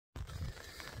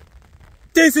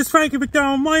This is Frankie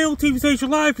McDonald, my own TV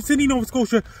station live from Sydney, Nova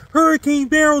Scotia. Hurricane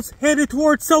Beryl's headed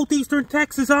towards southeastern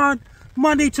Texas on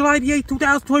Monday, July the 8th,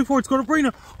 2024. It's going to bring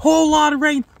a whole lot of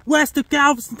rain west of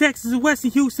Galveston, Texas, and west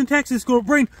of Houston, Texas. It's going to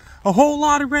bring a whole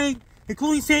lot of rain,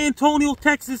 including San Antonio,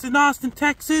 Texas, and Austin,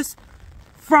 Texas,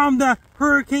 from the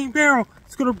Hurricane Beryl.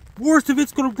 It's going to, worst of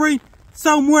it's going to bring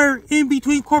somewhere in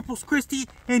between Corpus Christi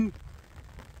and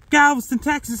Galveston,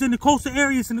 Texas, and the coastal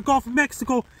areas in the Gulf of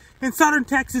Mexico and southern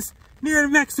Texas, near the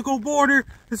Mexico border.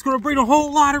 It's going to bring a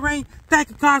whole lot of rain that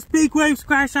could cause big waves to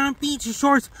crash on beaches,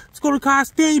 shores. It's going to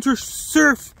cause dangerous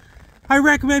surf. I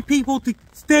recommend people to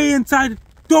stay inside.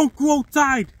 Don't go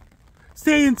outside.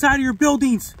 Stay inside of your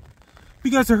buildings,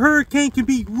 because a hurricane can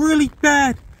be really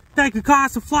bad. That could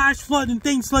cause a flash flood and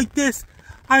things like this.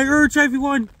 I urge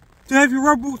everyone to have your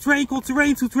rubber boots, raincoats, and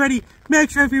rain suits ready. Make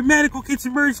sure you have your medical kits,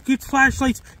 emergency kits,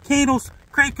 flashlights, candles,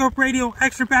 crank up radio,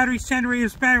 extra batteries,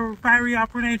 generators, battery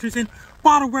operators, and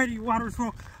bottle ready water as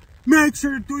well. Make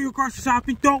sure to do your grocery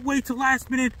shopping. Don't wait till last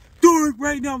minute. Do it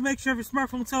right now. Make sure you have your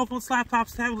smartphone, cell phones,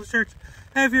 laptops, tablets, search.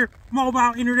 Have your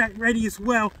mobile internet ready as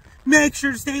well. Make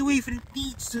sure to stay away from the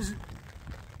beaches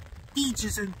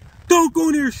and don't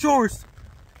go near shores.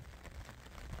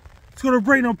 It's going to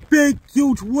bring up big,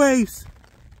 huge waves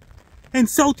in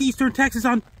southeastern Texas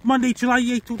on Monday, July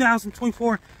 8,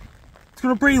 2024. It's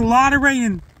going to bring a lot of rain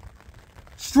and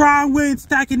strong winds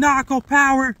that can knock out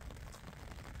power.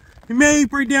 It may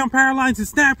bring down power lines and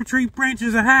snap a tree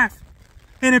branches in half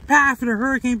in a path of the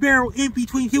Hurricane Beryl in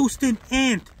between Houston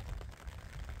and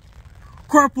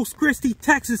Corpus Christi,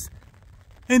 Texas,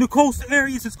 and the coastal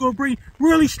areas. It's going to bring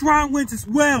really strong winds as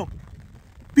well.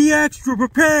 Be extra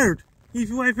prepared. If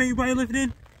you have anybody living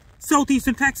in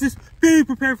southeastern Texas, be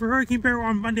prepared for Hurricane Beryl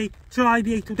on Monday, July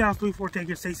the 8th, 2024. Take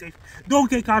care, stay safe. Don't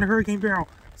get caught in Hurricane Beryl.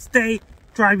 Stay,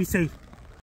 drive, be safe.